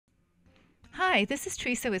Hi, this is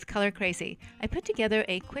Teresa with Color Crazy. I put together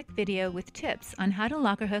a quick video with tips on how to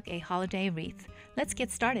locker hook a holiday wreath. Let's get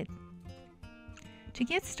started. To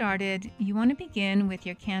get started, you want to begin with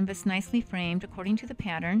your canvas nicely framed according to the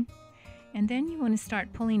pattern, and then you want to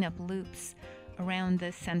start pulling up loops around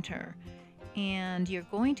the center. And you're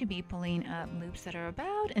going to be pulling up loops that are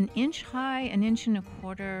about an inch high, an inch and a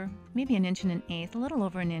quarter, maybe an inch and an eighth, a little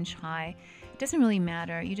over an inch high. It doesn't really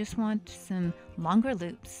matter. You just want some longer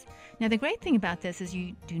loops. Now the great thing about this is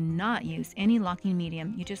you do not use any locking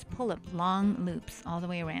medium. You just pull up long loops all the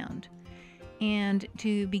way around. And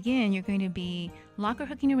to begin, you're going to be locker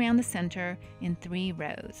hooking around the center in 3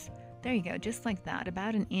 rows. There you go, just like that,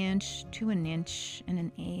 about an inch to an inch and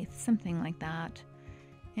an eighth, something like that.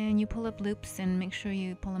 And you pull up loops and make sure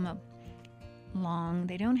you pull them up long.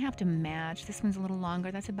 They don't have to match. This one's a little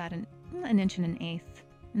longer. That's about an inch and an eighth,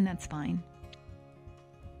 and that's fine.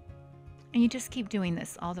 And you just keep doing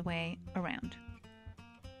this all the way around.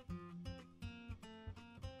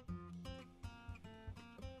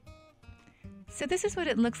 So this is what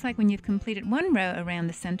it looks like when you've completed 1 row around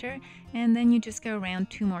the center, and then you just go around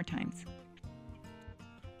 2 more times.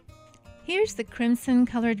 Here's the crimson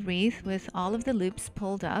colored wreath with all of the loops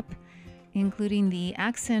pulled up, including the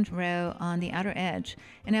accent row on the outer edge.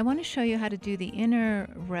 And I want to show you how to do the inner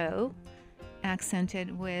row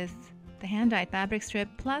accented with the hand-dyed fabric strip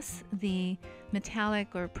plus the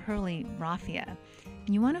metallic or pearly raffia.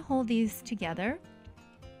 And you want to hold these together,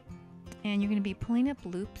 and you're going to be pulling up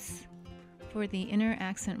loops for the inner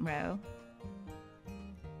accent row.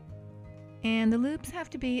 And the loops have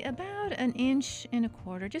to be about an inch and a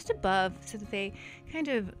quarter, just above, so that they kind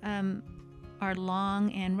of are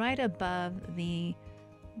long and right above the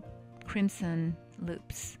crimson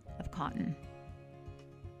loops of cotton.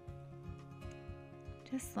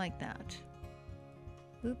 Just like that.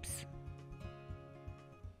 Oops.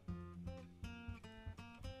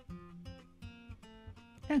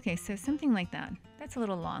 Okay, so something like that. That's a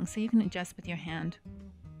little long, so you can adjust with your hand.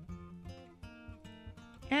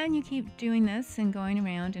 And you keep doing this and going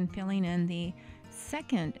around and filling in the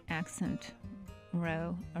second accent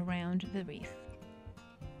row around the wreath.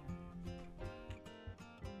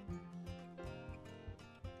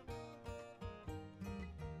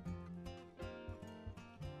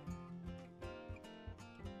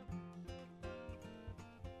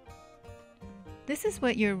 This is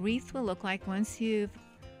what your wreath will look like once you've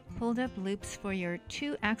pulled up loops for your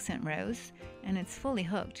 2 accent rows and it's fully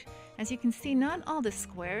hooked. As you can see, not all the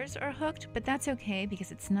squares are hooked, but that's okay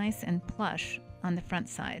because it's nice and plush on the front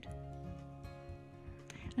side.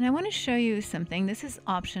 And I want to show you something. This is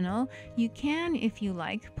optional. You can, if you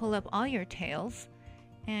like, pull up all your tails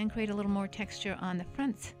and create a little more texture on the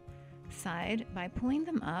front side by pulling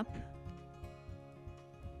them up.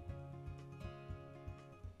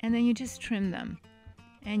 And then you just trim them.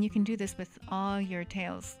 And you can do this with all your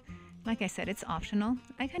tails. Like I said, it's optional.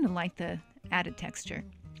 I kind of like the added texture.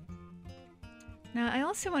 Now I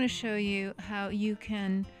also want to show you how you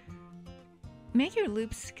can make your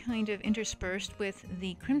loops kind of interspersed with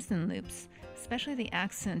the crimson loops, especially the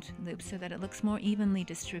accent loops, so that it looks more evenly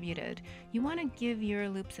distributed. You want to give your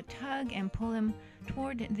loops a tug and pull them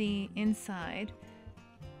toward the inside,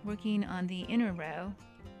 working on the inner row,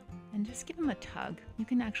 and just give them a tug. You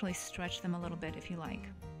can actually stretch them a little bit if you like.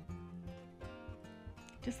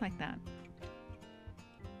 Just like that.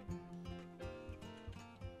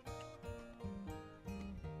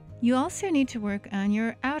 You also need to work on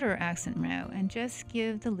your outer accent row and just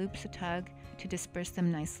give the loops a tug to disperse them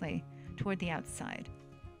nicely toward the outside.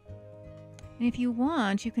 And if you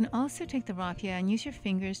want, you can also take the raffia and use your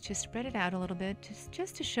fingers to spread it out a little bit,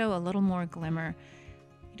 just to show a little more glimmer.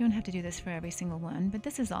 You don't have to do this for every single one, but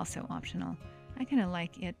this is also optional. I kind of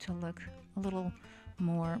like it to look a little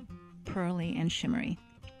more pearly and shimmery.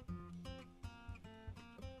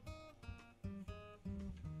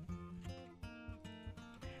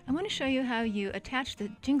 I want to show you how you attach the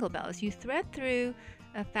jingle bells. You thread through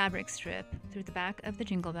a fabric strip through the back of the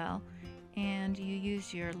jingle bell, and you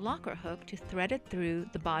use your locker hook to thread it through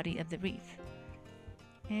the body of the wreath.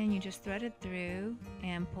 And you just thread it through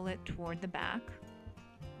and pull it toward the back.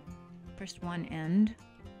 First one end.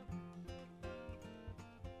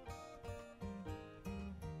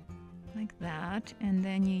 Like that. And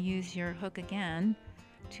then you use your hook again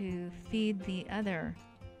to feed the other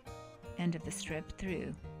end of the strip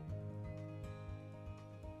through.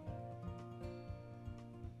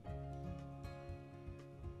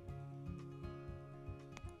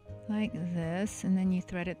 Like this, and then you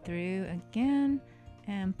thread it through again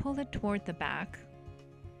and pull it toward the back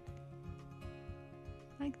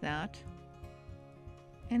like that.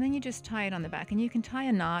 And then you just tie it on the back. And you can tie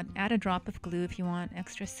a knot, add a drop of glue if you want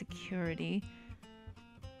extra security.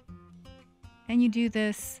 And you do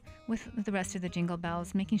this with the rest of the jingle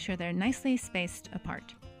bells, making sure they're nicely spaced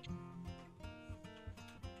apart.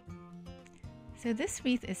 So this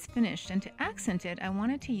wreath is finished, and to accent it, I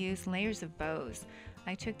wanted to use layers of bows.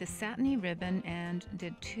 I took the satiny ribbon and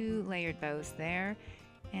did 2 layered bows there,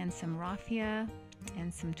 and some raffia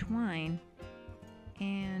and some twine.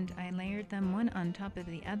 And I layered them one on top of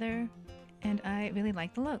the other, and I really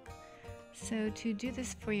like the look. So to do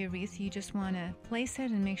this for your wreath, you just want to place it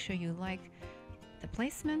and make sure you like the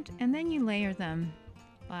placement, and then you layer them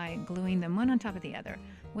by gluing them one on top of the other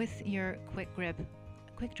with your quick grip,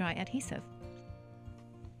 quick dry adhesive.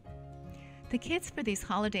 The kits for these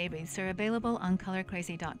holiday wreaths are available on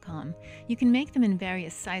colorcrazy.com. You can make them in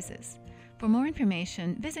various sizes. For more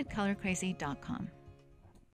information, visit colorcrazy.com.